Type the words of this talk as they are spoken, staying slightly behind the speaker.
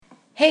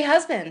Hey,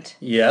 husband.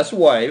 Yes,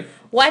 wife.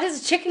 Why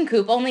does a chicken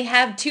coop only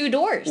have 2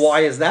 doors?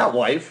 Why is that,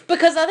 wife?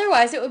 Because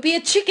otherwise it would be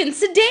a chicken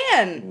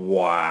sedan.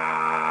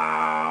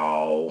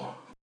 Wow.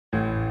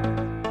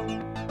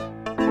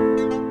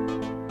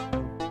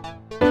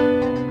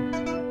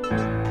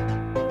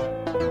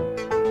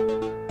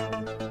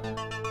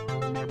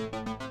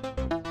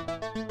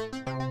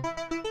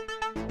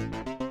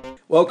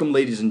 Welcome,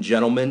 ladies and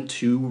gentlemen,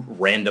 to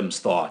Random's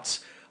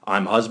Thoughts.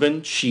 I'm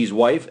husband, she's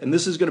wife, and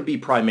this is going to be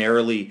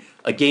primarily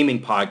a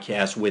gaming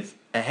podcast with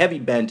a heavy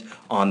bent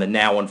on the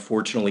now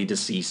unfortunately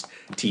deceased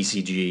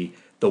TCG,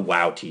 the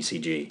WoW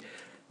TCG.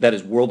 That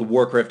is World of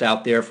Warcraft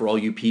out there for all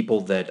you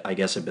people that I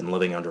guess have been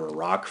living under a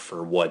rock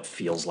for what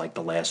feels like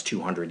the last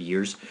 200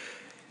 years.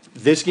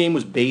 This game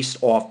was based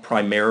off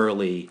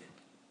primarily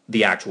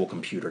the actual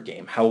computer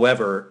game.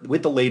 However,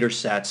 with the later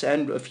sets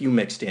and a few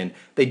mixed in,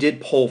 they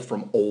did pull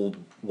from old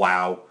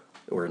WoW,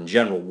 or in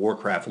general,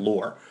 Warcraft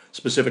lore.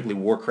 Specifically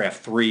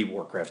Warcraft 3,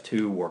 Warcraft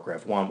 2,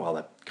 Warcraft 1, well,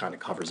 that kind of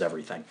covers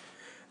everything.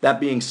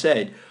 That being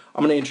said,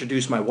 I'm going to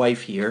introduce my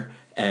wife here,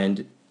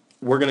 and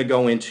we're going to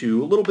go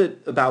into a little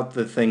bit about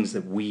the things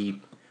that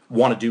we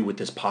want to do with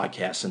this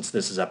podcast, since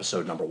this is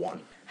episode number 1.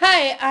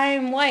 Hi,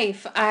 I'm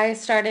wife. I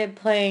started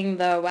playing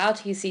the WoW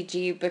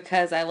TCG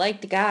because I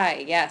liked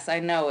Guy. Yes, I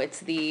know,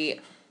 it's the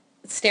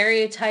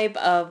stereotype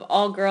of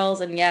all girls,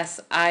 and yes,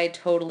 I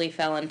totally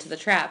fell into the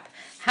trap.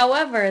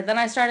 However, then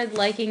I started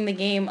liking the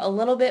game a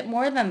little bit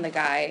more than the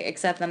guy,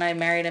 except then I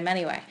married him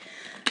anyway.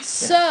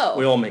 So,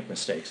 we all make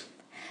mistakes.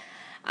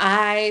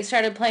 I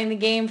started playing the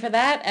game for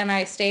that, and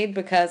I stayed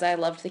because I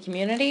loved the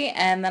community,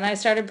 and then I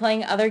started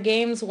playing other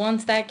games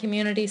once that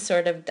community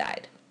sort of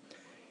died.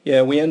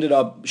 Yeah, we ended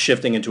up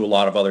shifting into a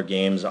lot of other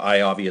games. I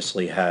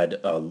obviously had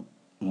a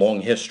long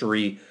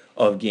history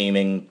of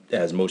gaming.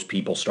 As most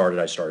people started,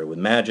 I started with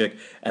Magic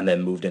and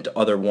then moved into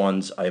other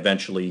ones. I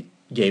eventually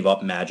gave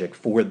up Magic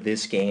for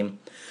this game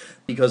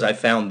because I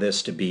found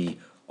this to be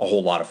a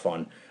whole lot of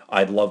fun.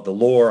 I love the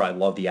lore, I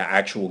love the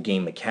actual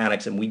game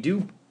mechanics, and we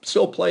do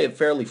still play it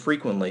fairly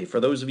frequently. For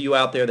those of you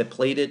out there that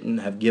played it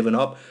and have given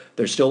up,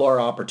 there still are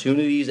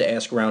opportunities to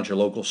ask around your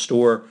local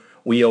store.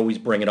 We always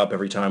bring it up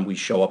every time we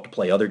show up to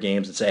play other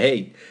games and say,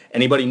 hey,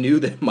 anybody new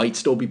that might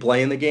still be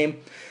playing the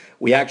game?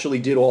 We actually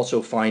did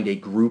also find a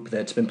group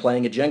that's been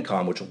playing at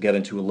Gencon, which we'll get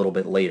into a little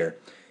bit later.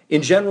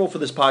 In general, for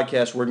this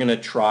podcast, we're going to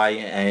try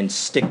and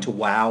stick to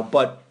WoW,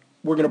 but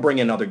we're going to bring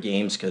in other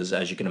games because,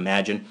 as you can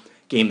imagine,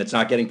 game that's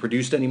not getting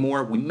produced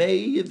anymore, we may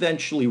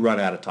eventually run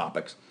out of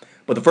topics.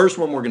 But the first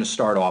one we're going to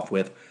start off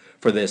with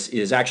for this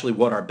is actually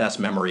what our best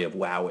memory of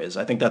WoW is.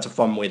 I think that's a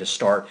fun way to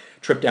start.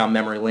 Trip down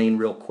memory lane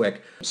real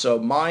quick. So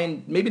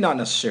mine, maybe not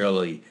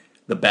necessarily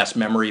the best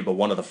memory, but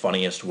one of the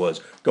funniest was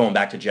going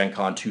back to Gen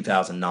Con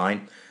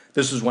 2009.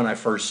 This is when I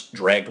first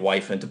dragged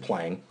wife into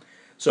playing.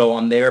 So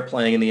I'm there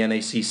playing in the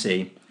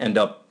NACC, end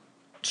up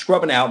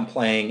scrubbing out and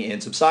playing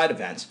in some side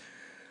events.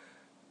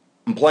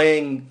 I'm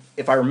playing,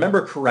 if I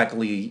remember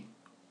correctly,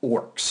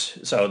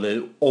 Orcs, so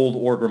the old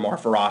Orgrimmar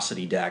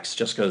Ferocity decks,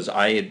 just because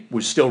I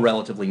was still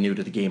relatively new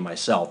to the game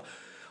myself.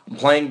 I'm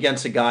playing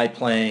against a guy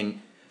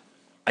playing,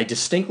 I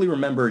distinctly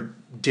remember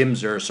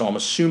Dimzer, so I'm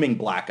assuming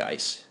Black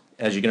Ice.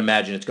 As you can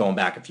imagine, it's going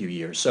back a few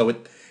years. So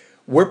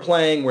we're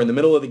in the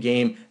middle of the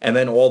game, and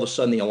then all of a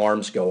sudden the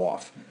alarms go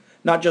off.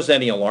 Not just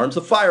any alarms,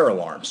 the fire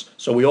alarms.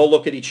 So we all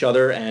look at each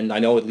other, and I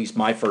know at least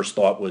my first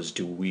thought was,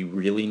 do we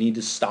really need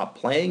to stop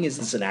playing? Is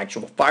this an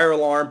actual fire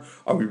alarm?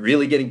 Are we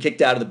really getting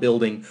kicked out of the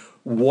building?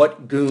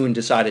 What goon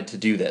decided to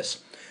do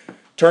this?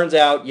 Turns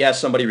out,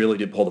 yes, somebody really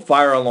did pull the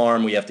fire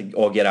alarm. We have to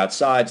all get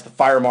outside so the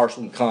fire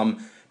marshal can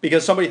come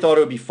because somebody thought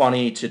it would be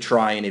funny to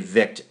try and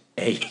evict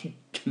a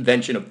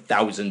convention of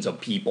thousands of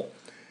people.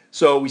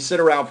 So we sit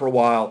around for a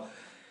while,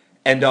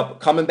 end up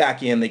coming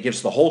back in. They give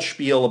us the whole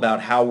spiel about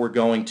how we're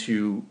going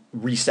to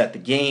reset the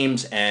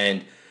games,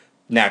 and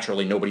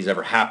naturally nobody's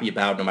ever happy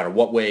about it. No matter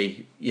what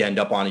way you end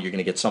up on it, you're going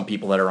to get some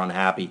people that are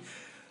unhappy.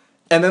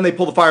 And then they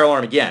pull the fire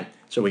alarm again.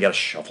 So we got to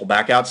shuffle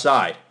back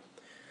outside.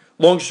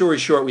 Long story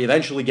short, we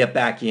eventually get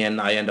back in.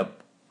 I end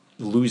up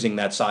losing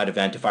that side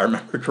event, if I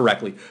remember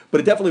correctly.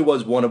 But it definitely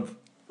was one of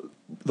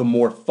the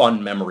more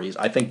fun memories.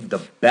 I think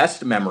the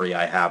best memory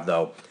I have,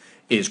 though,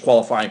 is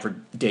qualifying for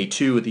day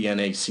 2 at the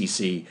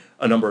NACC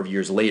a number of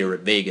years later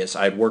at Vegas.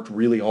 I had worked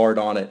really hard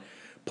on it,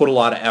 put a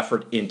lot of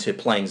effort into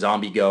playing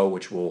Zombie Go,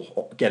 which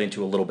we'll get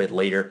into a little bit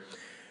later.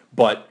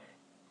 But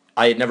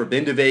I had never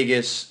been to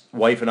Vegas.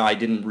 Wife and I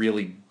didn't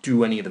really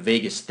do any of the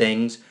Vegas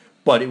things.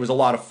 But it was a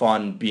lot of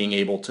fun being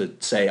able to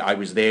say I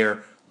was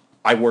there,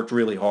 I worked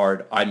really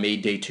hard, I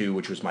made day 2,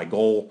 which was my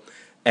goal,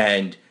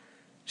 and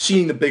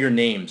seeing the bigger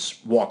names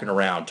walking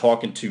around,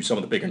 talking to some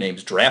of the bigger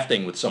names,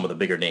 drafting with some of the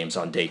bigger names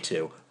on day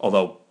 2,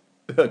 although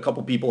a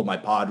couple people in my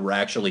pod were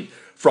actually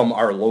from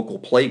our local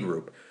play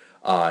group.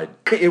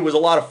 It was a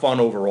lot of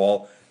fun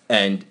overall,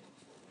 and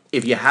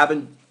if you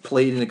haven't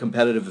played in a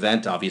competitive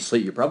event,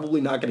 obviously you're probably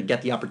not going to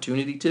get the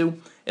opportunity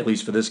to, at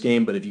least for this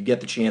game, but if you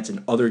get the chance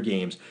in other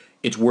games,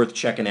 it's worth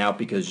checking out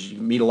because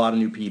you meet a lot of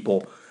new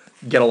people,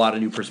 get a lot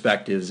of new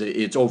perspectives.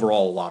 It's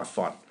overall a lot of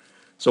fun.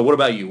 So what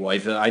about you,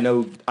 wife? I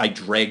know I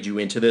dragged you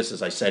into this,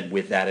 as I said,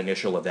 with that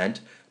initial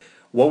event.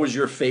 What was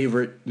your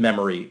favorite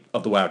memory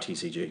of the WoW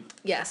TCG?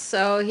 Yes,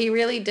 so he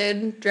really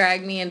did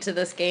drag me into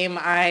this game.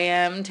 I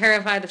am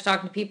terrified of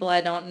talking to people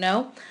I don't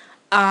know.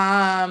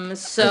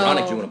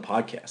 Ironic doing a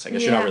podcast. I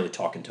guess you're not Yeah. really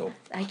talking to them.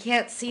 I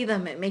can't see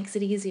them. It makes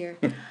it easier.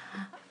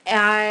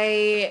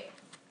 I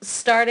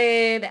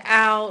started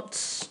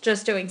out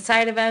just doing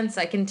side events.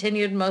 I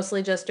continued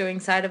mostly just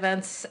doing side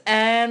events.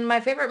 And my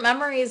favorite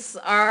memories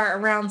are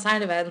around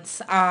side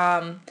events.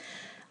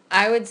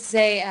 I would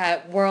say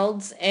at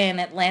Worlds in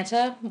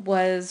Atlanta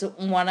was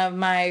one of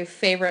my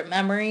favorite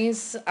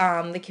memories.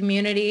 The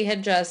community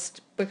had just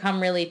become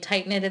really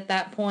tight-knit at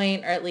that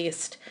point, or at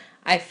least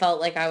I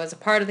felt like I was a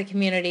part of the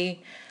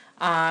community.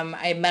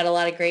 I met a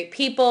lot of great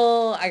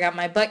people. I got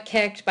my butt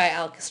kicked by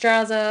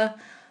Alcastraza.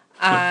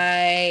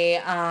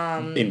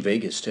 In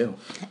Vegas, too.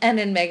 And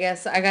in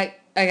Vegas, I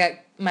got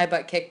my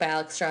butt kicked by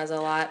Alcastraza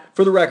a lot.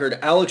 For the record,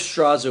 Alex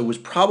Straza was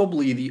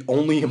probably the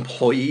only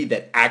employee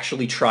that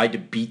actually tried to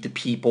beat the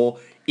people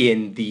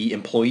in the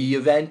employee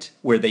event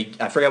where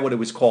I forgot what it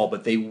was called,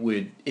 but they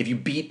would, if you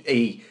beat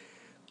a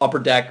Upper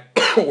Deck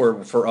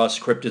or for us,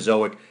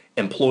 Cryptozoic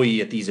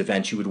employee at these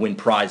events, you would win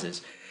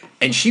prizes.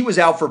 And she was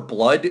out for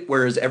blood,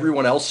 whereas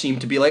everyone else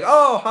seemed to be like,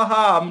 oh,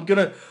 haha,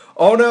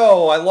 oh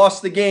no, I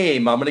lost the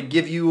game. I'm going to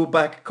give you a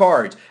pack of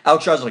cards.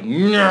 Alex Straza's like,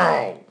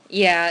 no.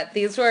 Yeah,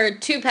 these were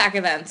 2-pack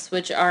events,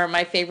 which are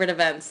my favorite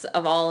events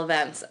of all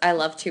events. I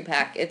love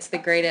 2-pack. It's the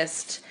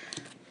greatest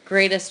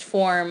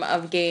form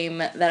of game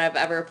that I've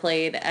ever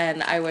played,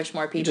 and I wish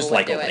more people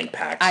would do it. Opening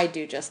packs. I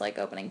do just like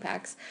opening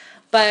packs.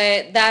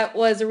 But that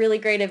was a really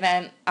great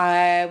event.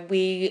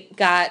 We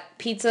got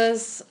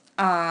pizzas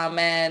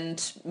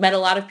and met a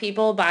lot of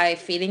people by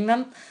feeding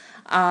them.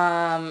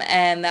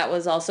 And that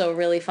was also a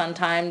really fun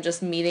time,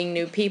 just meeting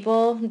new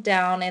people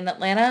down in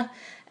Atlanta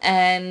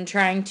and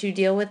trying to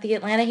deal with the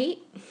Atlanta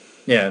heat.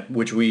 Yeah,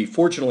 which we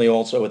fortunately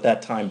also at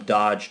that time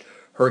dodged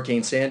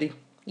Hurricane Sandy.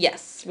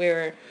 Yes,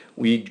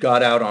 We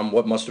got out on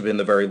what must have been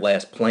the very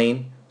last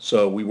plane,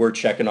 so we were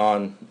checking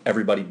on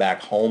everybody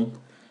back home.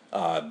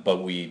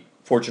 But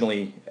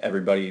fortunately,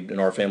 everybody in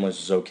our families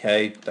was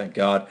okay, thank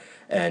God.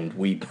 And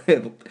we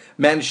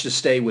managed to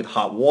stay with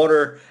hot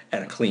water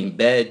and a clean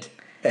bed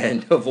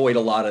and avoid a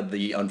lot of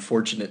the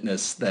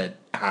unfortunateness that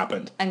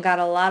happened. And got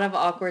a lot of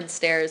awkward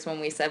stares when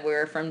we said we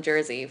were from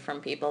Jersey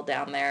from people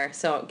down there.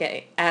 So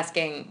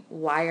asking,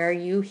 why are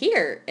you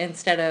here?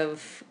 Instead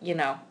of,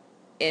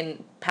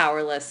 in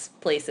powerless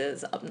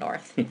places up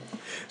north.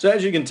 So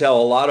as you can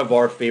tell, a lot of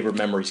our favorite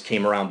memories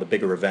came around the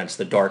bigger events,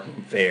 the Dark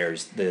Moon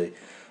Fairs, the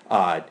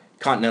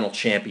Continental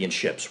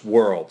Championships,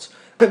 Worlds.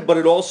 But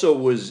it also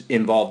was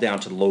involved down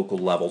to the local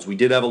levels. We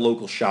did have a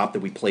local shop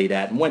that we played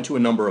at and went to a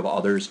number of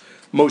others,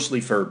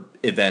 mostly for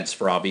events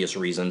for obvious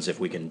reasons. If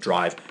we can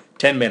drive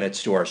 10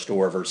 minutes to our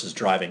store versus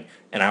driving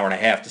an hour and a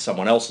half to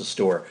someone else's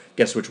store,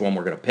 guess which one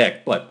we're going to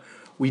pick. But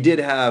we did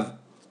have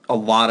a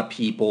lot of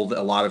people, a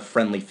lot of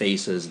friendly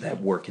faces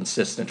that were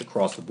consistent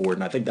across the board.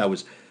 And I think that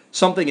was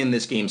something in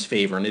this game's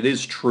favor. And it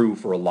is true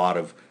for a lot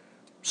of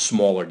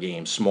smaller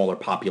games, smaller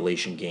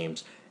population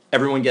games.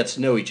 Everyone gets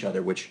to know each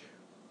other, which,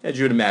 as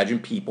you'd imagine,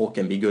 people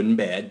can be good and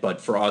bad, but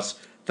for us,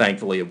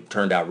 thankfully, it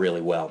turned out really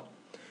well.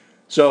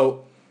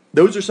 So,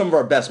 those are some of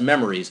our best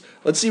memories.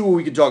 Let's see what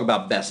we can talk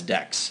about best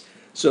decks.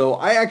 So,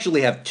 I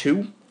actually have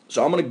 2,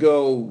 so I'm going to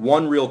go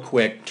one real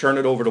quick, turn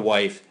it over to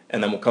wife,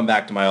 and then we'll come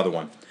back to my other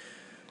one.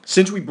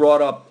 Since we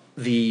brought up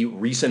the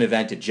recent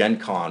event at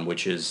Gencon,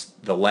 which is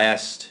the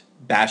last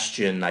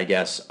bastion, I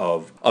guess,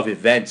 of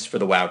events for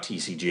the WoW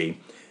TCG,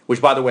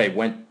 which, by the way,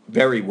 went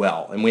very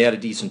well, and we had a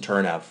decent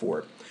turnout for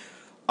it.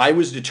 I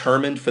was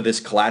determined for this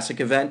Classic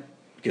event,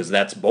 because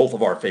that's both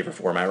of our favorite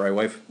format, right,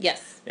 wife?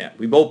 Yes. Yeah,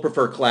 we both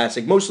prefer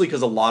Classic, mostly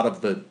because a lot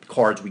of the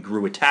cards we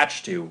grew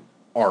attached to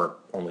are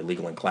only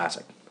legal in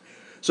Classic.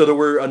 So there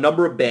were a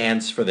number of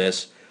bans for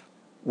this,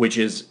 which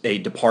is a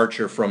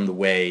departure from the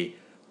way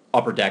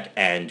Upper Deck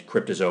and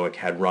Cryptozoic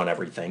had run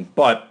everything,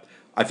 but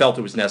I felt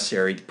it was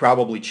necessary to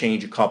probably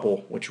change a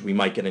couple, which we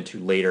might get into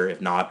later, if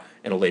not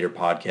in a later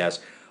podcast.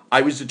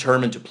 I was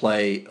determined to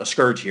play a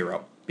Scourge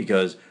hero,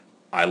 because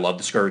I love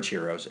the Scourge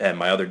heroes, and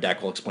my other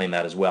deck will explain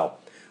that as well.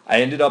 I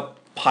ended up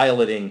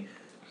piloting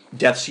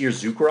Deathseer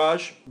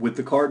Zukraj. With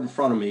the card in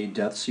front of me,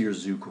 Deathseer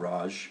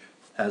Zukraj,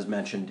 as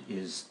mentioned,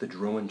 is the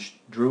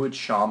Druid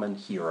Shaman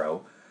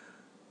hero.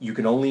 You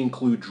can only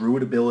include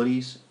Druid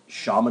abilities,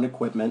 Shaman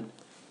equipment,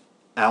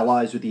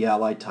 allies with the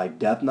ally type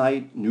Death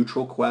Knight,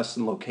 neutral quests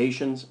and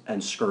locations,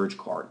 and Scourge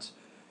cards.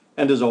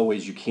 And as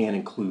always, you can't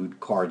include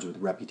cards with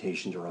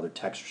reputations or other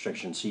text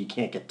restrictions, so you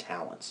can't get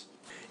talents.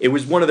 It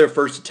was one of their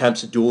first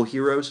attempts at dual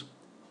heroes,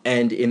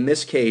 and in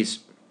this case,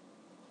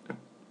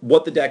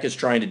 what the deck is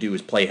trying to do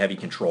is play heavy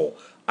control.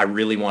 I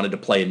really wanted to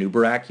play a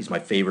Nubarak. He's my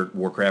favorite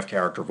Warcraft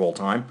character of all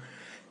time.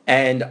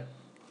 And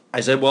I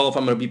said, well, if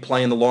I'm going to be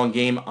playing the long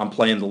game, I'm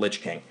playing the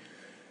Lich King.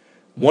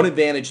 One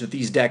advantage that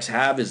these decks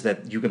have is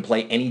that you can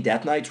play any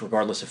Death Knights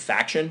regardless of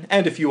faction,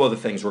 and a few other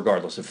things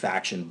regardless of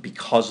faction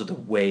because of the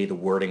way the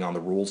wording on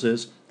the rules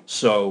is.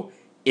 So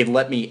it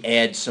let me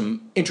add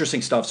some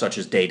interesting stuff such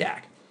as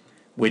Daydak,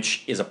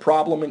 which is a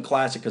problem in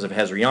Classic because of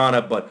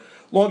Hezriana, but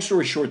long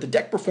story short, the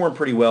deck performed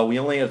pretty well. We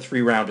only had a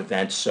 3-round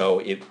event, so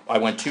I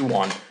went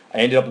 2-1. I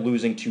ended up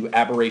losing to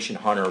Aberration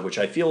Hunter, which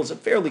I feel is a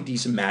fairly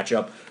decent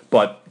matchup,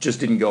 but just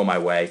didn't go my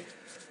way.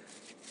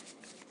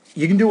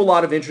 You can do a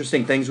lot of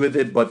interesting things with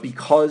it, but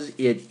because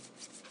it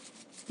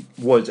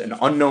was an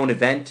unknown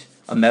event,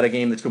 a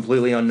metagame that's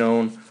completely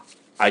unknown,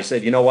 I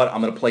said, you know what,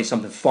 I'm going to play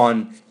something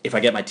fun. If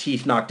I get my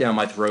teeth knocked down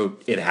my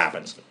throat, it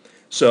happens.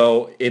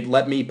 So it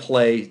let me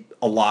play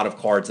a lot of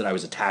cards that I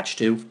was attached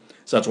to,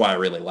 so that's why I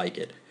really like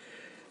it.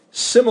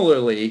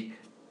 Similarly,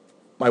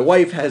 my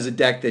wife has a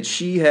deck that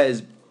she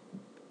has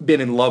been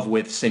in love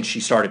with since she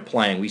started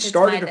playing. We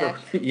started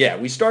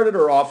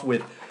her off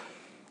with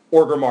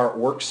Orgrimmar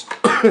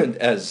Orcs,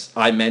 as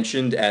I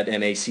mentioned at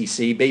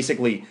NACC.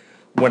 Basically,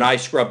 when I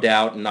scrubbed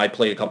out and I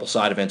played a couple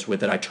side events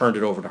with it, I turned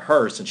it over to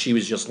her since she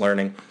was just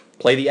learning.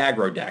 Play the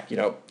aggro deck.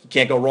 You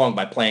can't go wrong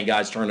by playing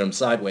guys turning them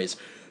sideways.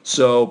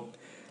 So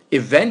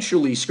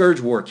eventually,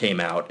 Scourge War came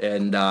out,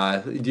 and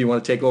do you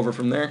want to take over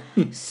from there?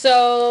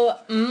 So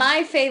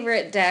my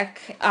favorite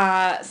deck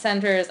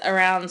centers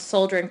around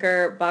Soul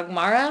Drinker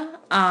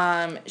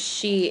Bagmara.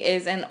 She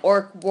is an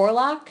Orc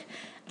Warlock.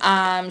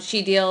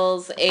 She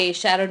deals a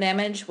shadow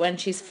damage when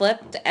she's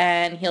flipped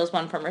and heals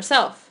 1 from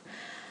herself.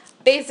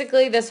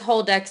 Basically, this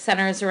whole deck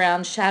centers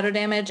around shadow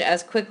damage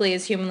as quickly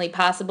as humanly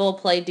possible,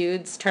 play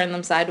dudes, turn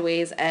them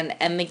sideways, and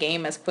end the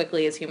game as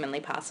quickly as humanly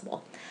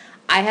possible.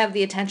 I have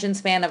the attention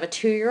span of a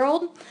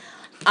 2-year-old,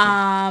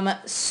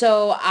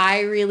 so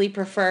I really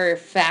prefer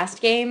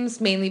fast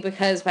games, mainly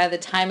because by the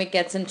time it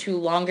gets into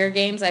longer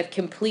games, I've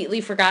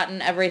completely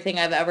forgotten everything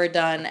I've ever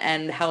done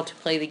and how to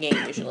play the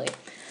game usually.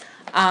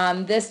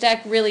 This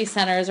deck really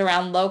centers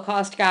around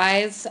low-cost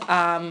guys.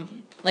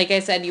 Like I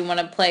said, you want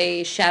to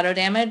play shadow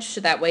damage,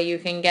 so that way you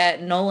can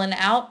get Nolan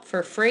out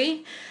for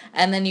free,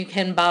 and then you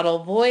can bottle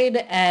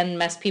Void and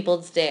mess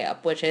people's day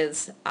up, which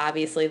is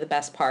obviously the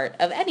best part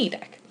of any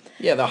deck.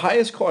 Yeah, the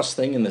highest cost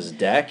thing in this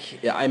deck,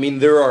 I mean,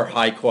 there are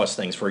high cost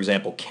things, for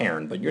example,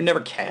 Cairn, but you're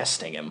never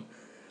casting him.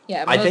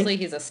 Yeah, mostly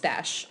he's a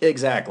stash.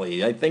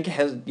 Exactly. I think,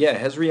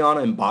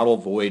 Hezriana and Bottle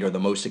Void are the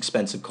most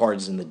expensive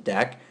cards in the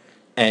deck,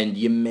 and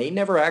you may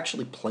never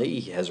actually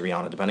play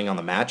Hezriana, depending on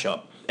the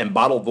matchup. And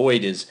Bottle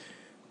Void is,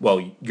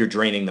 well, you're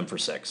draining them for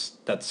 6.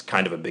 That's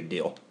kind of a big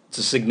deal. It's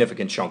a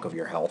significant chunk of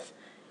your health.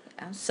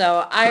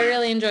 So I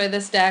really enjoy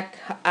this deck.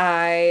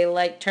 I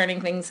like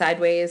turning things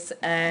sideways,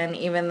 and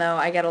even though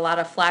I get a lot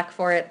of flack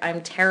for it,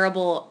 I'm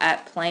terrible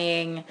at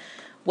playing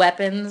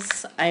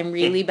weapons. I'm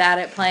really bad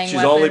at playing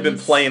weapons. She's only been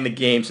playing the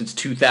game since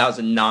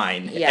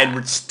 2009,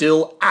 and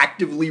still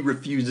actively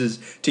refuses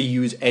to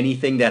use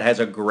anything that has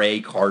a gray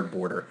card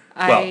border.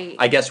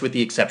 I guess with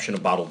the exception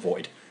of Bottle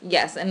Void.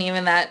 Yes, and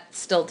even that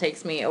still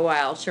takes me a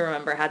while to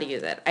remember how to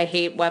use it. I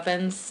hate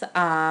weapons.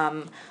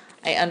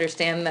 I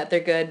understand that they're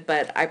good,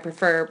 but I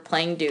prefer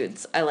playing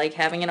dudes. I like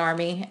having an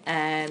army,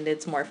 and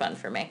it's more fun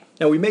for me.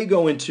 Now, we may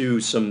go into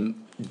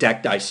some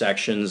deck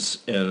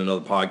dissections in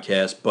another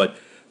podcast, but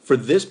for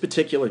this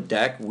particular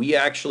deck, we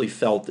actually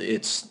felt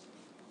it's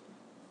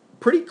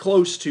pretty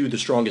close to the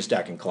strongest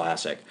deck in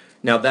Classic.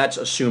 Now, that's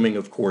assuming,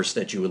 of course,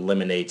 that you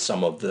eliminate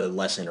some of the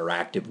less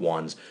interactive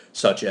ones,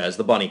 such as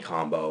the Bunny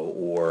Combo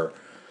or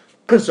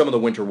some of the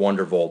Winter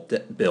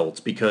Wondervault builds,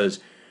 because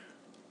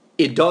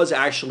it does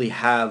actually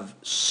have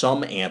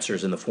some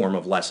answers in the form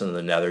of Lesson of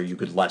the Nether. You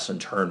could lessen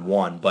turn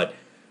 1, but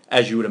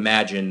as you would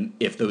imagine,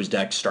 if those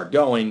decks start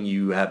going,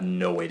 you have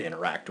no way to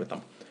interact with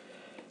them.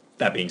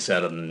 That being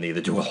said,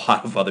 neither do a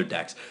lot of other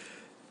decks.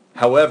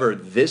 However,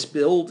 this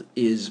build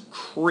is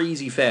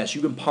crazy fast.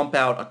 You can pump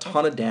out a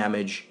ton of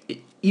damage,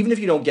 even if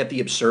you don't get the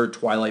absurd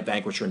Twilight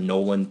Vanquisher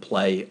Nolan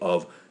play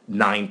of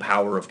 9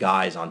 power of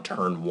guys on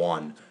turn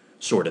 1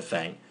 sort of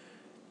thing.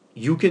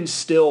 You can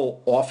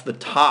still, off the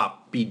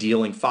top, be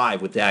dealing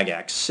 5 with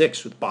Dagax,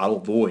 6 with Bottle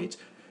Voids,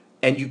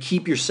 and you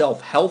keep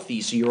yourself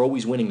healthy so you're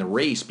always winning the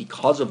race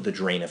because of the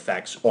drain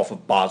effects off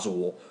of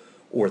Boswell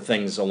or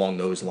things along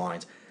those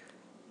lines.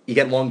 You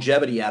get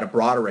longevity out of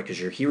Broderick as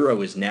your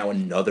hero is now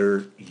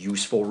another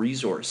useful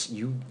resource.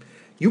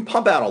 You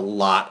pump out a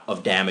lot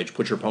of damage,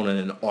 put your opponent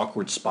in an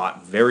awkward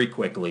spot very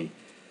quickly.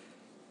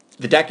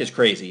 The deck is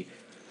crazy.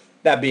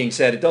 That being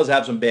said, it does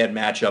have some bad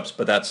matchups,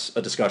 but that's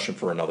a discussion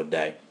for another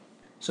day.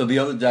 So the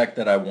other deck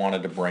that I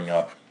wanted to bring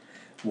up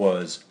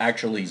was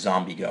actually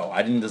Zombie Go.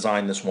 I didn't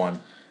design this one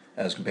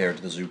as compared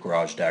to the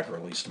Zukraj deck, or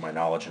at least to my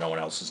knowledge, no one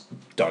else has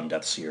done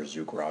Deathseer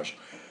Zukraj.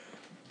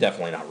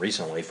 Definitely not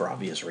recently, for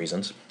obvious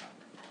reasons.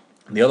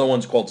 The other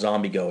one's called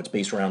Zombie Go. It's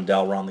based around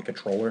Dalron the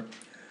Controller.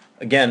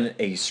 Again,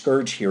 a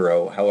Scourge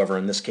hero, however,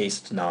 in this case,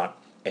 it's not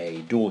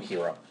a dual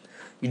hero.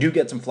 You do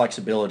get some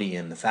flexibility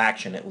in the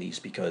faction, at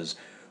least, because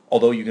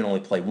although you can only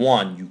play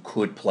one, you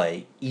could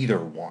play either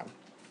one.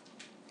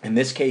 In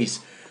this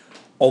case,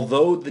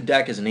 although the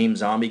deck is named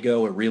Zombie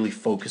Go, it really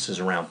focuses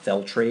around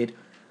Feltrade.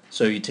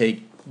 So you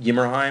take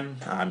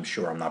Yimmerheim, I'm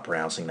sure I'm not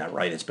pronouncing that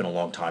right, it's been a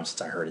long time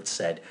since I heard it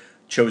said,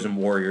 Chosen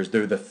Warriors,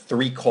 they're the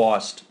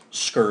 3-cost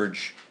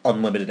Scourge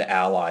Unlimited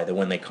ally that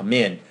when they come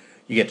in,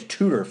 you get to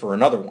tutor for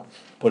another one,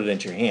 put it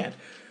into your hand.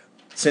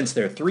 Since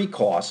they're 3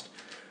 cost,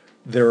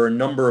 there are a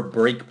number of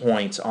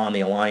breakpoints on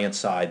the Alliance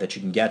side that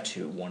you can get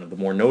to. One of the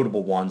more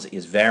notable ones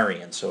is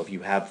Varian. So if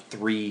you have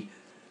 3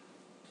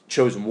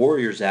 Chosen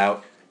Warriors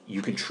out,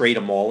 you can trade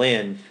them all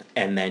in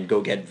and then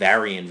go get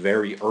Varian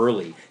very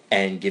early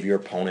and give your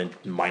opponent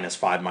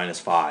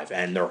 -5/-5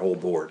 and their whole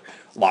board.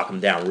 Lock them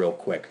down real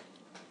quick.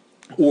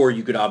 Or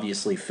you could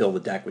obviously fill the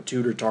deck with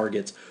tutor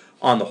targets.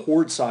 On the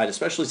Horde side,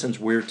 especially since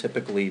we're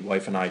typically,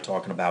 wife and I,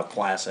 talking about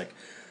Classic,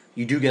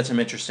 you do get some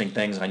interesting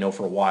things. I know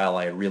for a while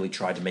I had really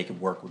tried to make it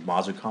work with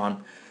Mazukan,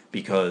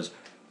 because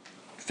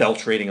fell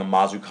trading a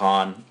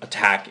Mazukan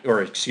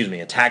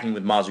attacking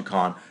with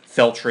Mazukan,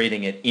 fell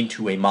trading it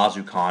into a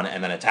Mazukan,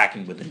 and then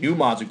attacking with the new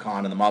Mazukan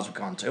and the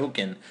Mazukan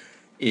token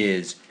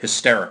is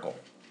hysterical,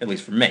 at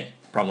least for me.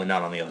 Probably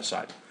not on the other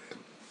side.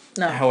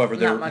 No, however,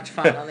 not much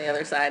fun on the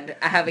other side.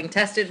 Having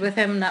tested with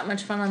him, not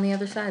much fun on the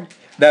other side.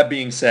 That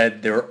being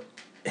said, there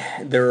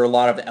are a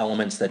lot of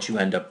elements that you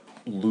end up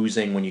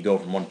losing when you go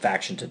from one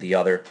faction to the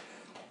other.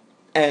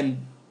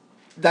 And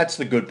that's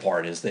the good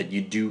part, is that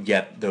you do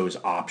get those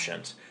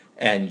options.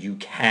 And you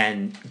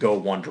can go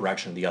one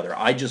direction or the other.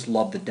 I just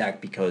love the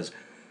deck because,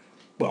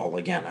 well,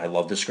 again, I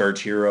love the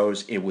Scourge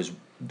Heroes. It was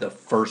the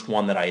first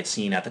one that I had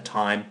seen at the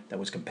time that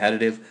was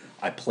competitive.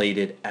 I played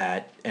it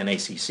at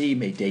NACC,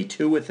 made day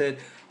 2 with it.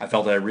 I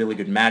felt I had really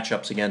good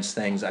matchups against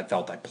things. I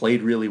felt I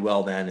played really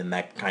well then, and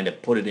that kind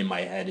of put it in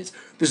my head, is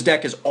this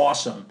deck is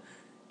awesome,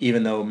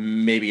 even though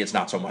maybe it's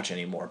not so much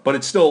anymore. But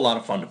it's still a lot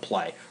of fun to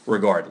play,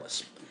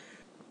 regardless.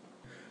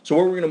 So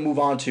what we're going to move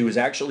on to is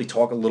actually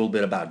talk a little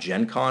bit about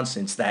Gencon,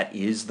 since that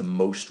is the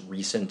most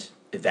recent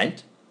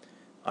event.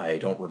 I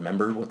don't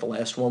remember what the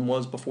last one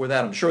was before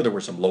that. I'm sure there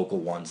were some local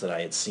ones that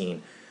I had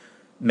seen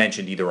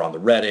mentioned either on the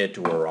Reddit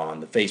or on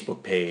the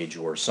Facebook page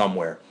or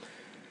somewhere.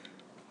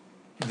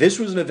 This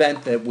was an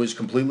event that was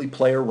completely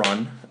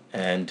player-run,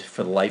 and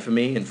for the life of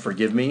me, and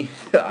forgive me,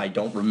 I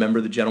don't remember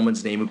the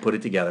gentleman's name who put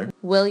it together.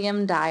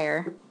 William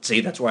Dyer.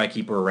 See, that's why I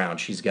keep her around.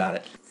 She's got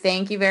it.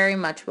 Thank you very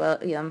much,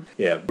 William.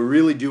 Yeah, we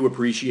really do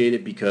appreciate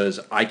it,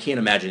 because I can't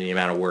imagine the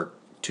amount of work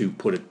to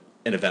put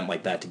an event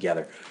like that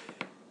together.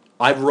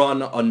 I've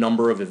run a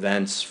number of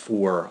events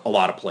for a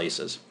lot of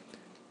places,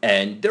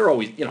 and they're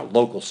always,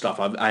 local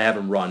stuff. I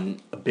haven't run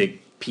a big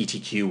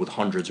PTQ with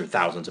hundreds or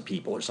thousands of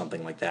people or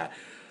something like that.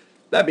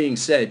 That being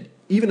said,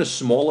 even a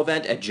small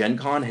event at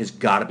Gencon has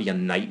got to be a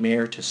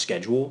nightmare to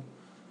schedule.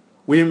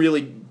 We didn't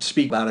really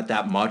speak about it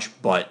that much,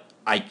 but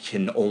I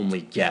can only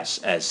guess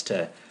as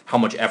to how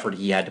much effort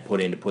he had to put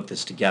in to put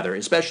this together,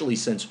 especially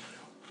since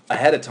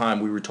ahead of time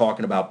we were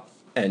talking about,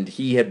 and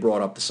he had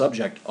brought up the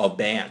subject of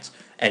bans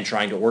and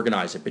trying to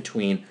organize it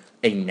between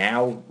a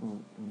now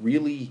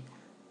really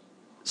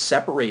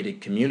separated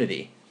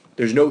community.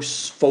 There's no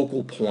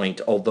focal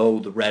point, although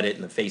the Reddit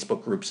and the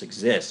Facebook groups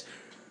exist.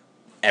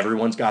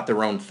 Everyone's got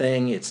their own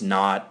thing. It's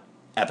not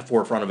at the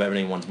forefront of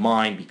anyone's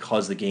mind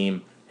because the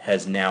game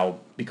has now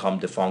become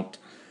defunct.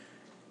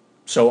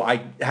 So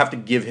I have to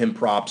give him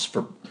props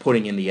for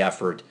putting in the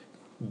effort,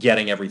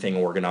 getting everything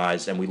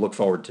organized, and we look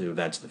forward to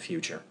events in the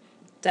future.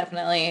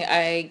 Definitely.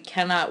 I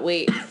cannot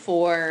wait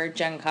for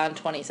Gen Con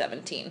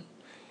 2017.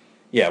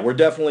 Yeah, we're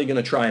definitely going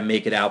to try and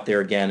make it out there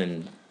again,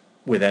 and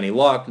with any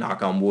luck,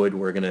 knock on wood,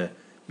 we're going to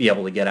be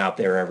able to get out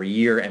there every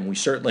year, and we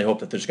certainly hope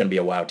that there's going to be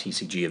a WoW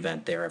TCG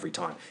event there every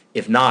time.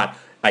 If not,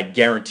 I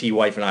guarantee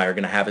wife and I are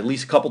going to have at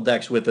least a couple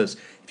decks with us.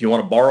 If you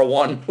want to borrow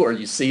one or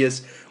you see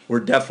us,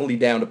 we're definitely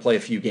down to play a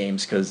few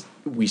games because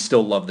we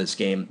still love this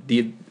game.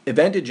 The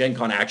event at Gen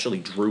Con actually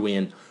drew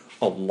in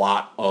a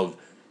lot of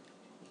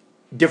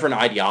different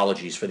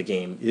ideologies for the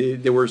game.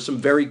 There were some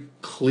very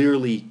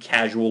clearly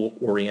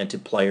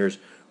casual-oriented players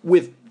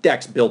with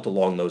decks built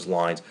along those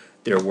lines.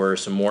 There were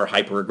some more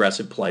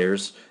hyper-aggressive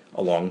players,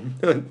 along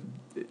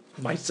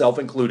myself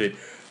included,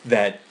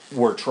 that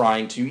were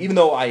trying to, even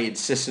though I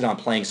insisted on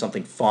playing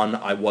something fun,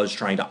 I was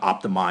trying to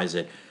optimize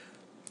it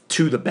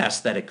to the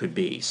best that it could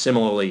be.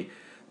 Similarly,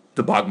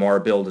 the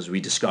Bagmara build, as we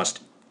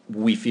discussed,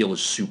 we feel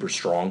is super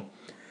strong.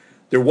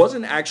 There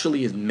wasn't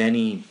actually as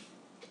many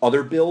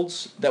other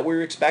builds that we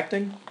were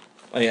expecting.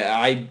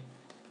 I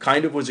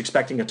kind of was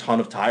expecting a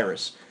ton of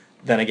Tyrus.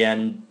 Then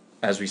again,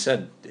 as we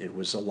said, it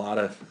was a lot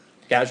of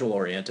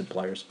casual-oriented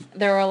players.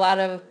 There were a lot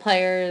of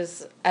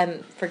players,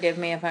 and forgive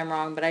me if I'm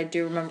wrong, but I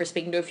do remember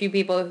speaking to a few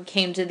people who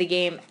came to the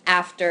game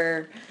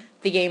after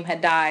the game had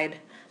died.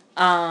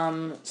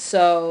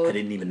 So I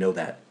didn't even know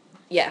that.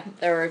 Yeah,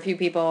 there were a few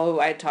people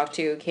who I talked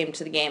to who came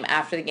to the game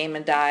after the game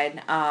had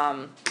died.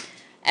 And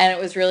it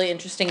was really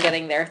interesting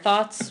getting their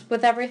thoughts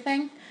with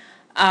everything.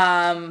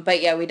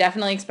 But yeah, we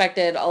definitely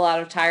expected a lot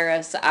of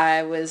Tyrus.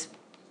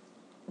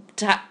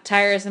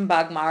 Tyrus and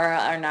Bagmara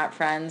are not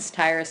friends.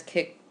 Tyrus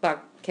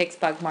kicks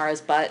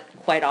Bagmara's butt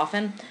quite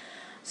often.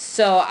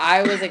 So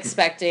I was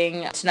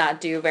expecting to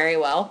not do very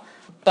well,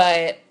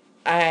 but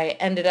I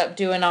ended up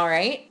doing all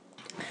right.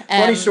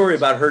 Funny story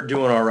about her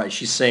doing all right.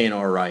 She's saying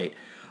all right.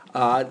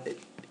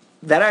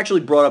 That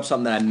actually brought up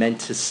something that I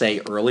meant to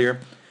say earlier.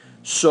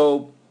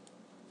 So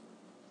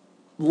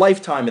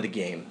lifetime of the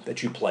game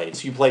that you played.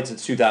 So you played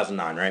since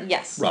 2009, right?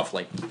 Yes.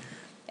 Roughly.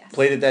 Yes.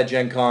 Played at that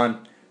Gen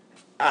Con.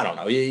 I don't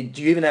know. Do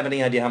you even have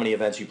any idea how many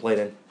events you played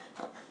in?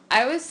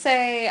 I would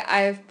say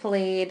I've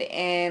played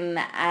in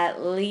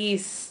at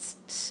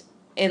least,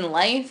 in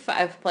life,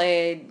 I've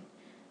played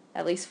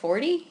at least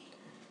 40,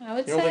 I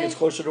would say. You don't think it's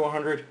closer to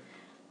 100?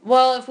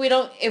 Well,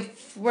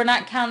 if we're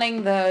not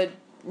counting the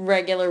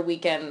regular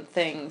weekend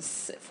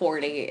things,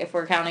 40. If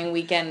we're counting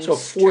weekend So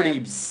 40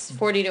 trips,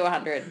 40 to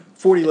 100.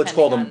 40, let's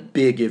call them on,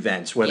 big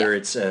events, whether Yeah.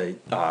 it's a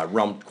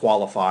Rump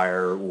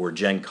qualifier or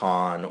Gen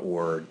Con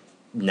or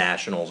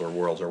Nationals or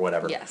Worlds or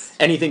whatever. Yes.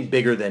 Anything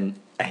bigger than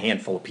a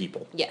handful of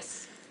people.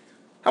 Yes.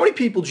 How many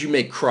people did you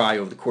make cry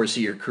over the course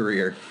of your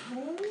career?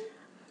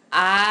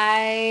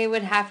 I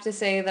would have to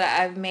say that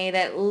I've made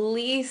at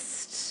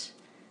least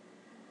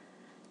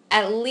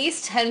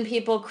 10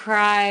 people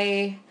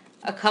cry,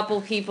 a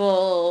couple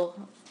people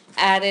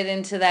added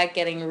into that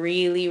getting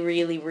really,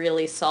 really,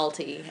 really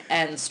salty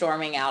and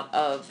storming out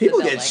of People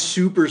the building. get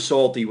super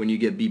salty when you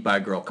get beat by a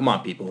girl. Come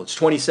on, people. It's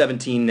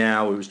 2017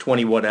 now. It was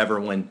 20 whatever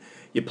when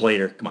you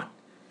played her. Come on.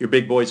 You're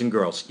big boys and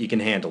girls. You can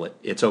handle it.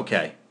 It's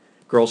okay.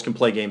 Girls can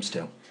play games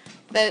too.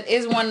 That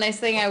is one nice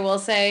thing I will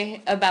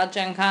say about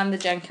Gen Con. The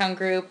Gen Con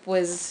group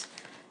was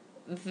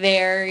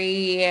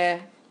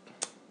very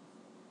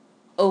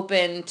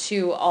open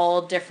to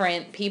all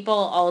different people,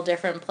 all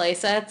different play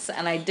sets,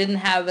 and I didn't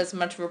have as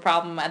much of a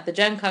problem at the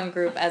Gen Con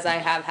group as I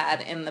have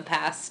had in the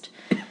past,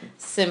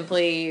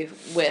 simply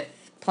with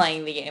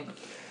playing the game.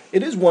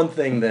 It is one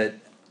thing that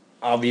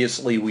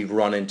obviously we've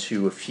run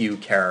into a few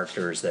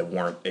characters that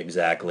weren't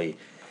exactly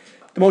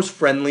the most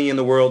friendly in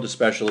the world,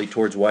 especially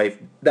towards wife.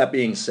 That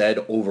being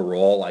said,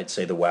 overall, I'd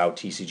say the WoW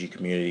TCG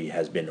community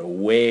has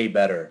been way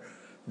better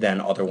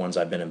than other ones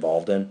I've been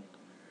involved in.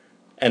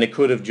 And it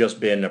could have just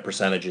been a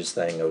percentages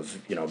thing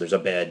of, there's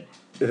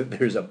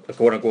a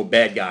quote-unquote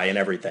bad guy and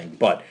everything.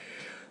 But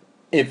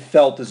it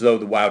felt as though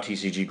the WoW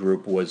TCG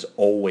group was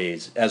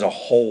always, as a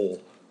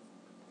whole,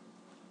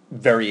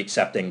 very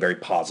accepting, very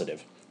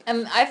positive.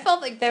 And I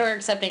felt like they were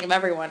accepting of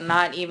everyone,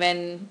 not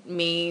even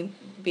me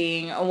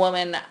being a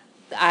woman.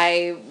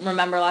 I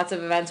remember lots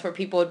of events where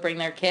people would bring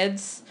their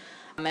kids,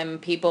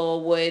 and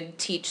people would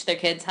teach their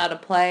kids how to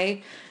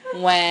play.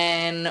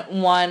 When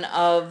one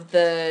of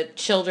the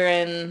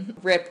children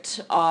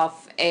opened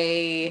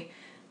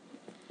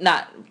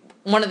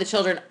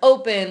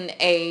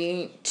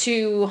a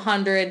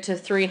 $200 to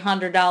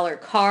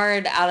 $300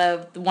 card out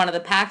of one of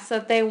the packs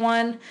that they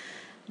won,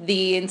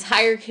 the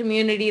entire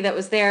community that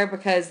was there,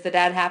 because the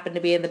dad happened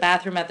to be in the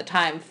bathroom at the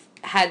time,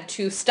 had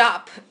to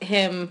stop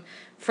him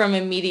from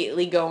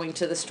immediately going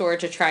to the store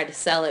to try to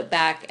sell it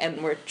back,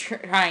 and we're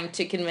trying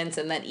to convince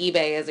him that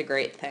eBay is a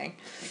great thing.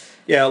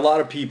 Yeah, a lot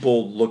of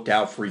people looked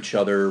out for each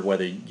other,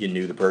 whether you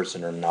knew the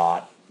person or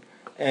not.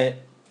 And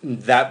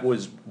that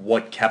was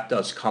what kept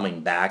us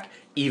coming back,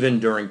 even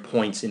during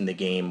points in the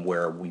game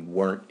where we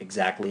weren't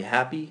exactly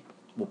happy.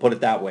 We'll put it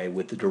that way,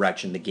 with the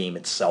direction the game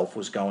itself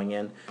was going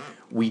in.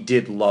 We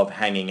did love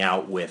hanging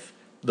out with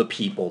the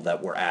people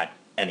that were at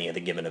any of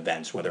the given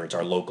events, whether it's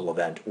our local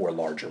event or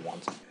larger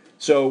ones.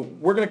 So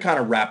we're going to kind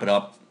of wrap it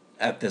up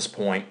at this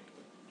point,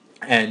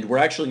 and we're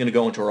actually going to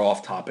go into our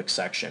off-topic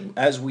section.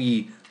 As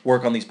we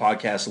work on these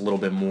podcasts a little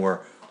bit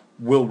more,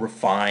 we'll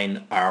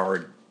refine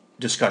our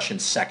discussion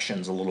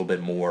sections a little bit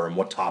more and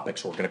what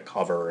topics we're going to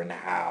cover and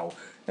how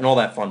and all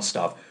that fun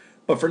stuff.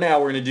 But for now,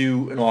 we're going to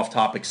do an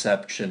off-topic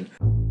section.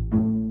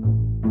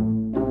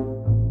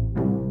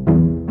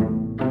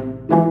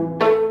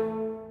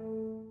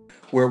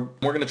 Where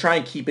we're going to try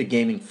and keep it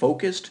gaming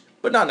focused,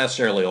 but not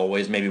necessarily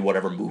always. Maybe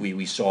whatever movie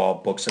we saw,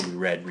 books that we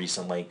read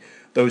recently,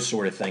 those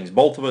sort of things.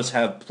 Both of us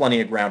have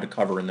plenty of ground to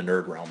cover in the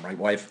nerd realm, right,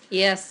 wife?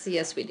 Yes,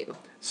 we do.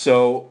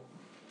 So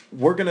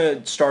we're going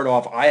to start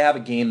off. I have a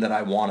game that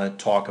I want to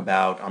talk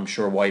about. I'm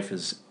sure wife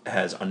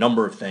has a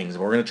number of things.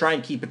 We're going to try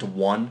and keep it to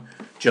one,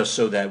 just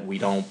so that we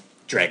don't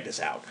drag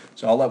this out.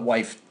 So I'll let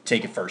wife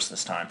take it first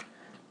this time.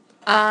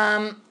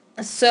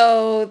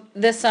 So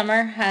this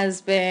summer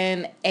has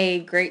been a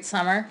great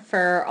summer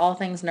for all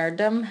things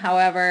nerddom.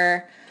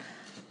 However,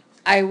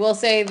 I will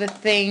say the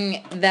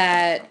thing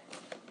that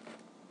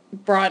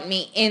brought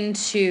me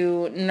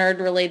into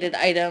nerd-related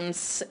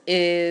items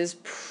is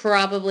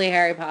probably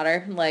Harry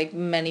Potter, like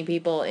many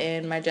people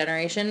in my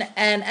generation.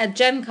 And at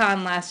Gen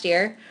Con last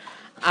year,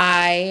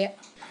 I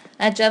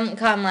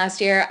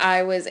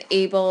was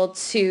able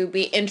to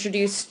be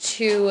introduced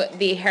to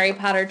the Harry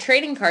Potter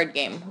trading card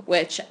game,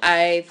 which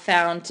I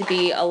found to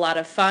be a lot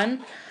of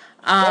fun.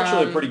 It's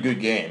actually a pretty good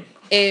game.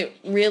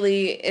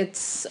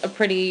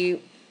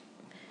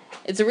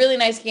 It's a really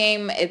nice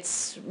game.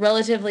 It's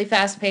relatively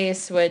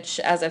fast-paced,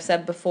 which, as I've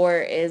said before,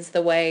 is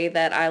the way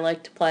that I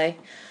like to play.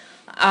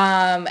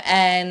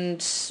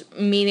 And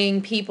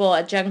meeting people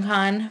at Gen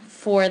Con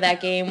for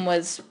that game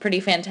was pretty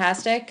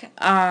fantastic.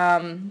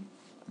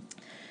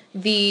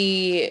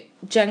 The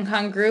Gen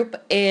Con group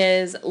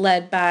is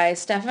led by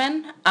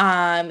Stefan.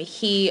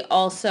 He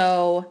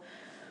also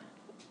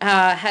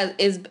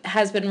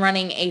has been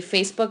running a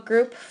Facebook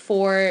group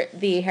for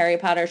the Harry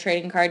Potter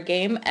trading card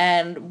game,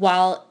 and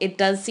while it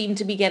does seem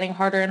to be getting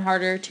harder and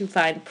harder to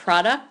find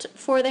product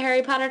for the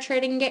Harry Potter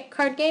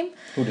card game,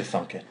 Who'd have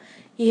thunk it?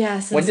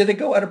 yeah, When did it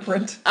go out of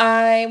print?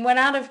 I went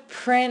out of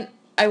print,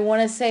 I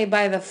want to say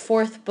by the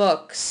 4th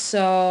book,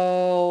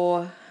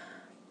 so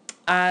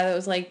that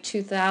was like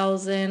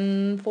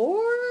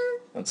 2004?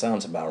 That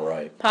sounds about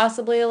right.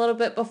 Possibly a little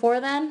bit before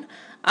then.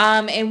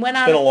 It went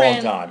out It's been of a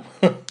long print. time.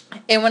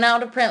 It went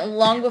out of print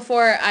long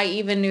before I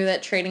even knew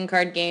that trading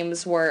card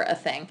games were a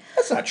thing.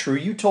 That's not true.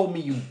 You told me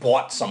you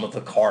bought some of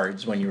the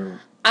cards when you were...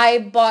 I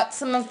bought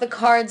some of the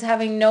cards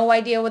having no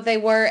idea what they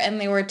were, and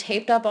they were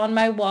taped up on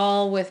my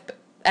wall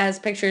as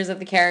pictures of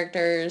the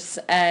characters,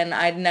 and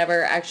I'd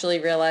never actually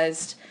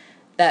realized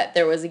that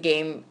there was a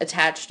game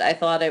attached. I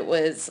thought it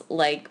was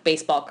like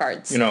baseball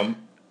cards. You know,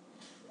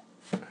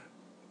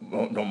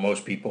 don't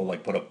most people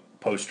like put up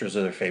posters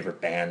of their favorite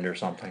band or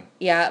something?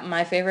 Yeah,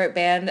 my favorite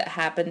band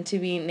happened to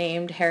be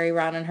named Harry,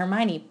 Ron, and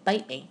Hermione.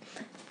 Bite me.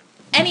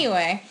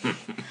 Anyway,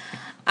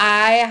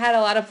 I had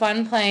a lot of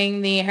fun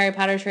playing the Harry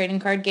Potter trading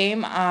card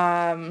game.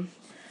 I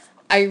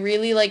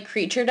really like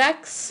creature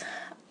decks.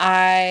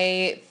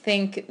 I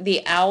think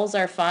the owls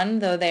are fun,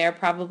 though they are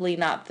probably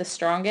not the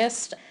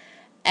strongest.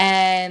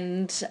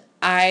 And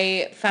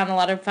I found a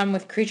lot of fun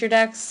with creature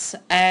decks,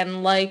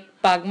 and like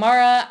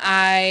Bagmara,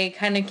 I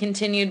kind of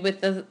continued with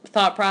the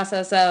thought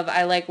process of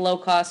I like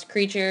low-cost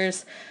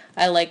creatures,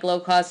 I like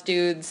low-cost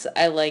dudes,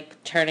 I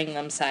like turning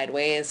them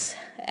sideways,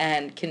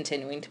 and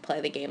continuing to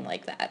play the game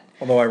like that.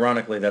 Although,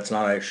 ironically, that's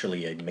not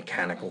actually a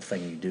mechanical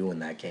thing you do in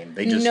that game.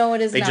 No,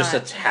 it is not. They just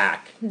not.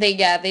 attack.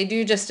 They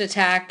do just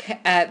attack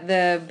at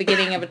the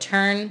beginning of a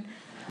turn.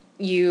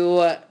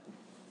 You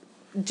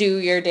do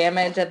your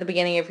damage at the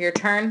beginning of your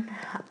turn,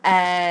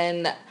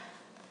 and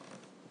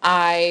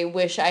I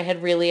wish I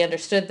had really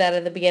understood that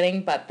at the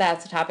beginning, but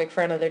that's a topic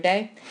for another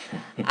day.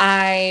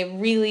 I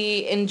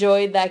really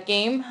enjoyed that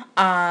game,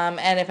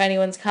 and if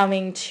anyone's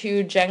coming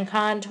to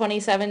Gencon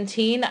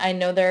 2017, I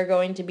know there are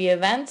going to be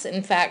events.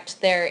 In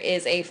fact, there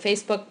is a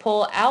Facebook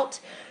poll out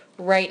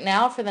right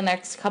now for the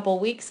next couple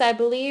weeks, I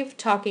believe,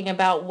 talking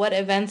about what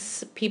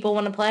events people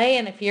want to play,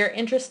 and if you're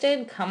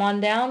interested, come on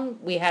down.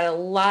 We had a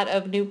lot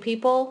of new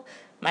people,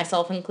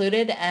 myself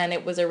included, and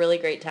it was a really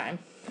great time.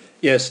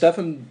 Yeah,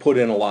 Stefan put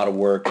in a lot of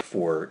work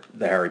for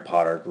the Harry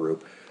Potter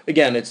group.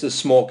 Again, it's a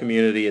small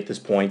community at this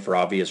point for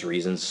obvious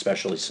reasons,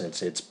 especially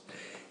since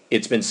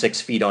it's been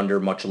 6 feet under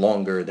much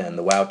longer than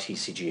the WoW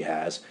TCG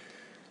has.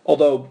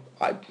 Although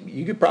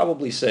you could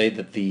probably say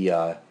that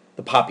the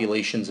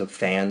populations of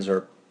fans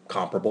are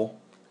comparable.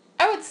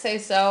 I would say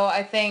so.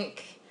 I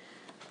think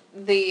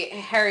the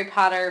Harry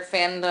Potter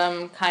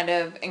fandom kind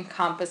of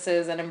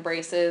encompasses and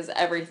embraces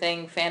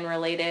everything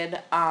fan-related,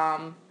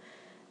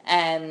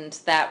 and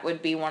that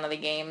would be one of the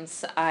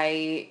games.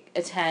 I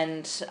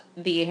attend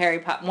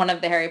one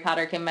of the Harry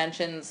Potter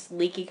conventions,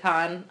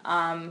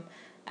 LeakyCon,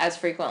 as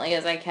frequently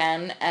as I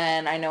can,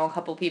 and I know a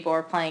couple people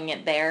are playing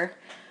it there,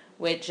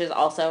 which is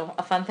also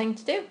a fun thing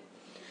to do.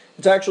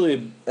 It's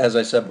actually, as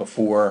I said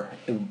before,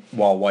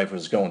 while wife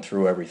was going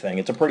through everything,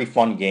 it's a pretty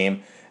fun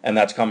game, and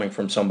that's coming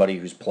from somebody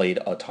who's played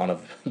a ton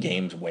of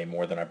games, way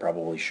more than I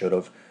probably should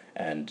have,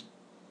 and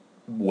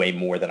way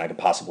more than I could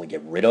possibly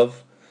get rid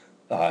of,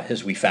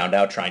 as we found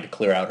out trying to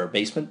clear out our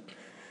basement.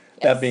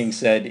 Yes. That being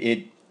said,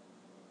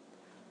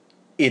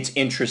 it's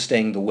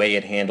interesting the way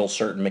it handles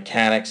certain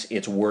mechanics.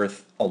 It's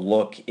worth a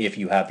look if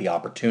you have the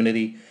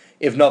opportunity.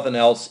 If nothing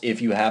else,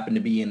 if you happen to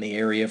be in the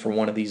area for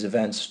one of these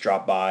events,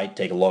 drop by,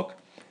 take a look.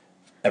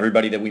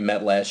 Everybody that we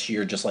met last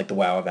year, just like the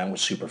WoW event,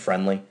 was super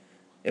friendly.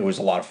 It was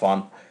a lot of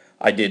fun.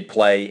 I did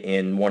play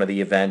in one of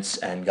the events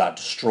and got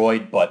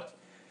destroyed, but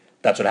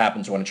that's what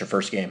happens when it's your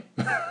first game.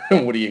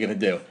 What are you going to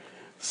do?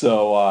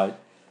 So,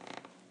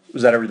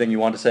 was that everything you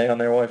wanted to say on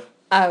there, wife?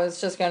 I was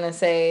just going to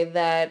say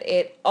that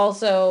it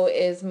also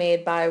is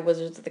made by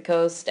Wizards of the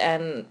Coast,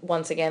 and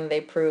once again, they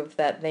proved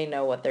that they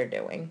know what they're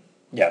doing.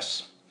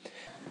 Yes.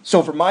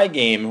 So for my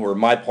game, or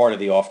my part of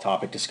the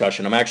off-topic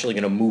discussion, I'm actually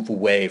going to move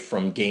away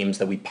from games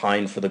that we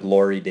pined for the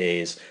glory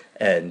days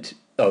and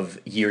of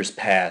years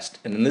past.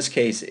 And in this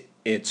case,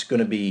 it's going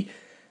to be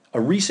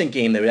a recent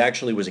game that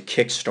actually was a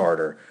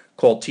Kickstarter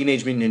called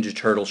Teenage Mutant Ninja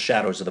Turtles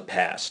Shadows of the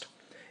Past.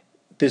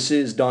 This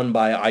is done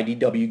by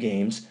IDW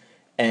Games,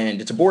 and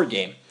it's a board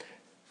game.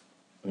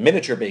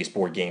 Miniature-based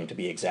board game, to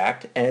be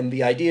exact. And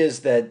the idea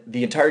is that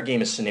the entire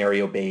game is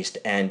scenario-based,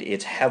 and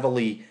it's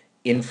heavily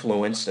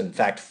influenced, in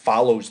fact,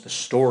 follows the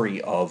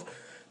story of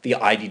the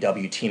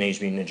IDW Teenage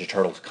Mutant Ninja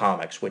Turtles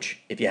comics, which,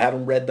 if you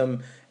haven't read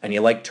them and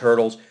you like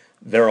turtles,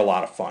 they're a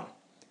lot of fun.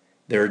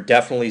 There are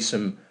definitely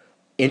some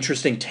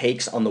interesting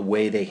takes on the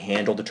way they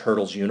handle the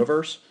Turtles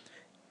universe.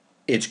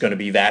 It's going to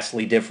be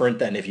vastly different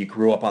than if you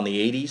grew up on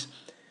the 80s.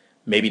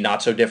 Maybe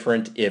not so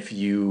different if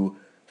you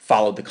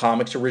followed the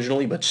comics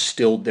originally, but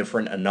still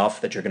different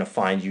enough that you're going to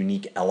find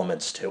unique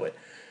elements to it.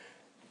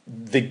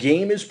 The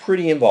game is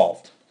pretty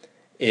involved.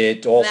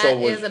 It also That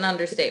was... is an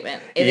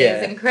understatement. It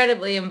Yeah. is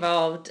incredibly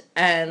involved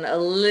and a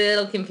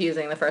little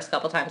confusing the first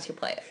couple times you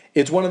play it.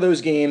 It's one of those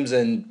games,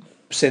 and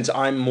since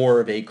I'm more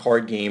of a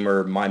card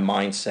gamer, my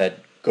mindset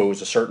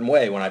goes a certain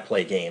way when I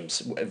play games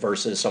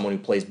versus someone who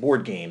plays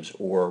board games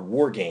or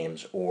war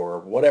games or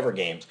whatever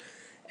games.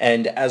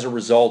 And as a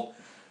result,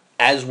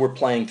 as we're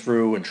playing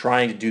through and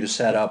trying to do the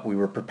setup, we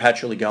were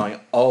perpetually going,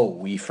 oh,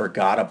 we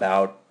forgot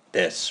about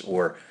this,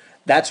 or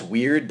that's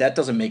weird, that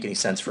doesn't make any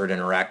sense for it to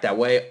interact that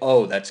way.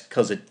 Oh, that's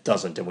because it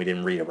doesn't, and we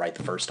didn't read it right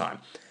the first time.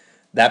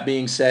 That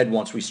being said,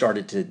 once we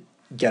started to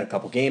get a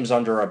couple games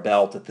under our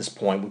belt, at this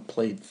point we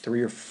played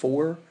 3 or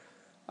 4,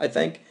 I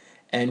think,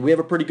 and we have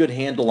a pretty good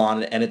handle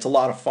on it, and it's a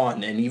lot of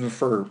fun. And even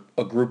for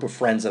a group of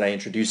friends that I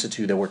introduced it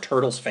to that were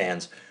Turtles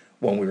fans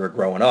when we were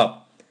growing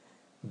up,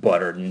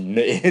 but are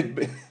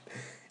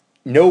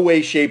no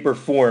way, shape, or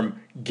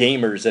form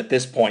gamers at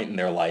this point in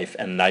their life,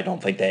 and I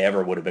don't think they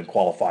ever would have been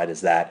qualified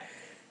as that.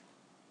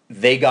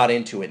 They got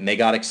into it and they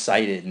got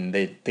excited, and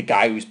the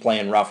guy who's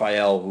playing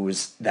Raphael,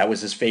 that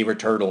was his favorite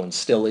turtle and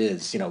still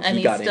is, And he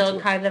he got into still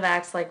it. kind of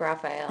acts like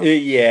Raphael.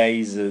 Yeah,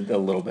 he's a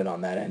little bit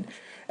on that end.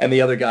 And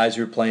the other guys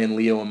who were playing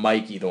Leo and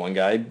Mikey, the one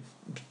guy,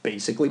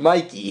 basically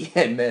Mikey,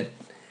 and then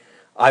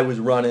I was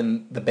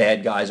running the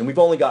bad guys, and we've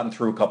only gotten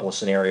through a couple of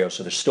scenarios,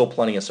 so there's still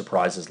plenty of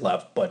surprises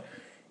left, but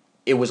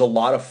it was a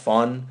lot of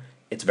fun.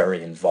 It's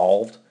very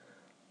involved.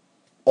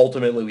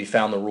 Ultimately, we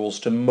found the rules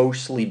to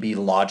mostly be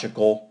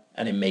logical,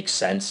 and it makes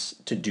sense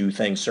to do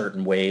things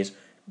certain ways.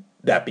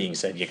 That being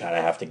said, you kind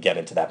of have to get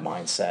into that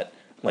mindset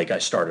like I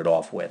started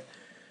off with.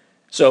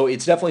 So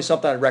it's definitely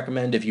something I'd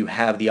recommend if you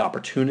have the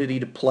opportunity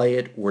to play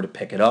it or to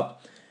pick it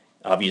up.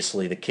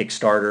 Obviously, the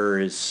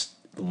Kickstarter is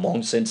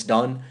long since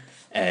done,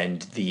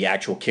 and the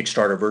actual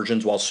Kickstarter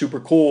versions, while super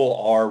cool,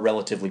 are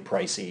relatively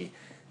pricey.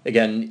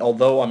 Again,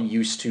 although I'm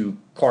used to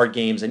card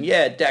games, and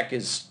yeah, deck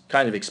is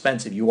kind of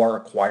expensive, you are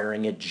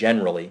acquiring it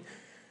generally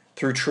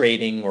through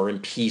trading or in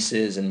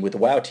pieces, and with the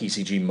WoW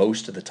TCG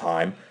most of the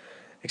time,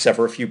 except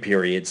for a few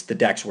periods, the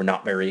decks were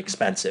not very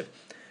expensive.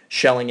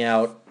 Shelling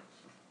out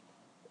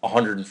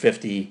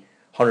 $150,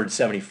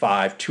 $175,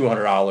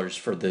 $200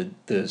 for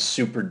the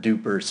super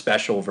duper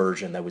special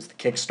version that was the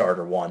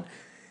Kickstarter one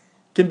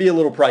can be a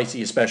little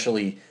pricey,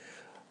 especially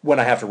when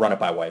I have to run it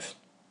by wife.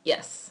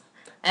 Yes.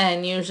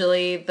 And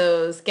usually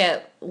those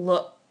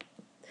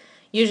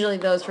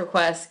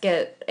requests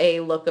get a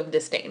look of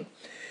disdain.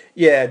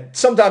 Yeah,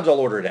 sometimes I'll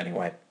order it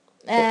anyway.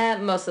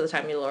 Most of the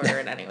time you'll order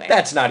it anyway.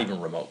 That's not even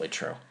remotely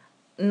true.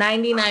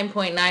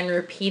 99.9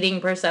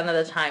 repeating percent of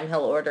the time he'll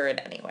order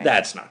it anyway.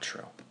 That's not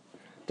true.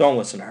 Don't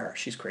listen to her.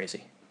 She's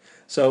crazy.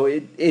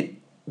 So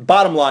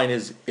bottom line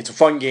is, it's a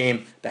fun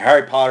game. The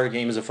Harry Potter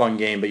game is a fun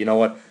game, but you know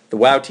what? The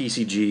WoW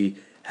TCG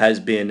has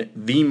been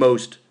the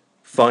most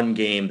fun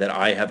game that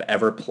I have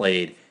ever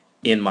played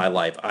in my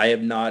life. I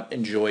have not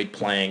enjoyed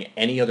playing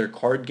any other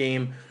card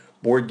game,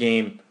 board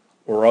game,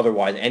 or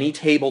otherwise, any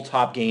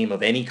tabletop game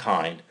of any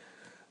kind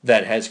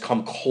that has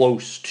come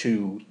close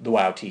to the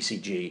WoW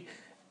TCG.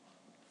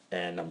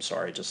 And I'm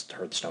sorry, just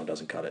Hearthstone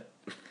doesn't cut it.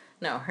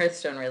 No,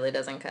 Hearthstone really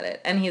doesn't cut it.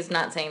 And he's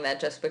not saying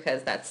that just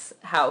because that's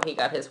how he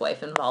got his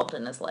wife involved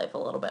in his life a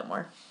little bit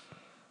more.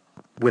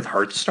 With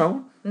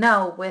Hearthstone?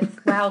 No,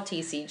 with WoW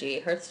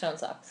TCG. Hearthstone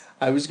sucks.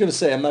 I was going to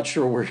say, I'm not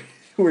sure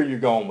where you're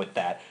going with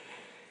that.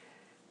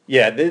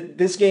 Yeah,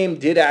 this game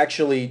did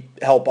actually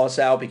help us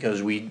out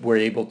because we were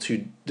able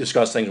to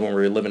discuss things when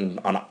we were living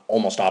on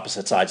almost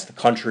opposite sides of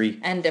the country.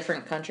 And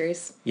different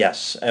countries.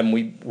 Yes, and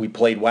we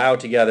played WoW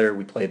together.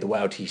 We played the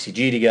WoW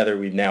TCG together.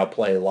 We now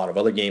play a lot of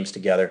other games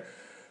together.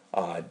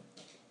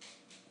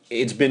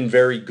 It's been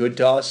very good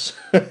to us,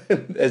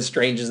 as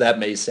strange as that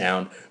may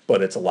sound,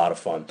 but it's a lot of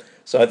fun.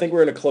 So I think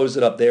we're going to close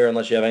it up there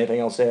unless you have anything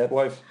else to add,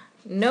 wife?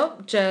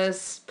 Nope,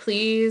 just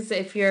please,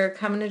 if you're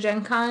coming to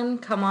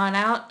Gencon, come on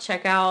out,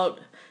 check out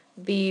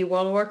the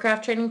World of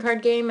Warcraft trading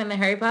card game and the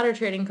Harry Potter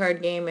trading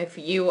card game if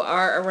you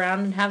are around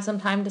and have some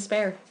time to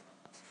spare.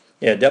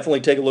 Yeah,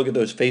 definitely take a look at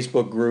those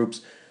Facebook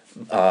groups,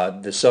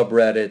 the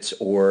subreddits,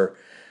 or,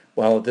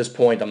 well, at this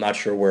point, I'm not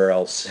sure where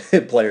else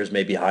players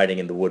may be hiding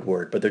in the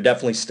woodwork, but they're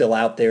definitely still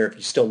out there. If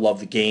you still love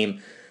the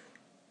game,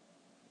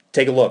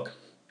 take a look,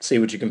 see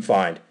what you can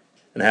find,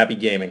 and happy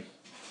gaming.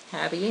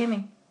 Happy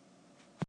gaming.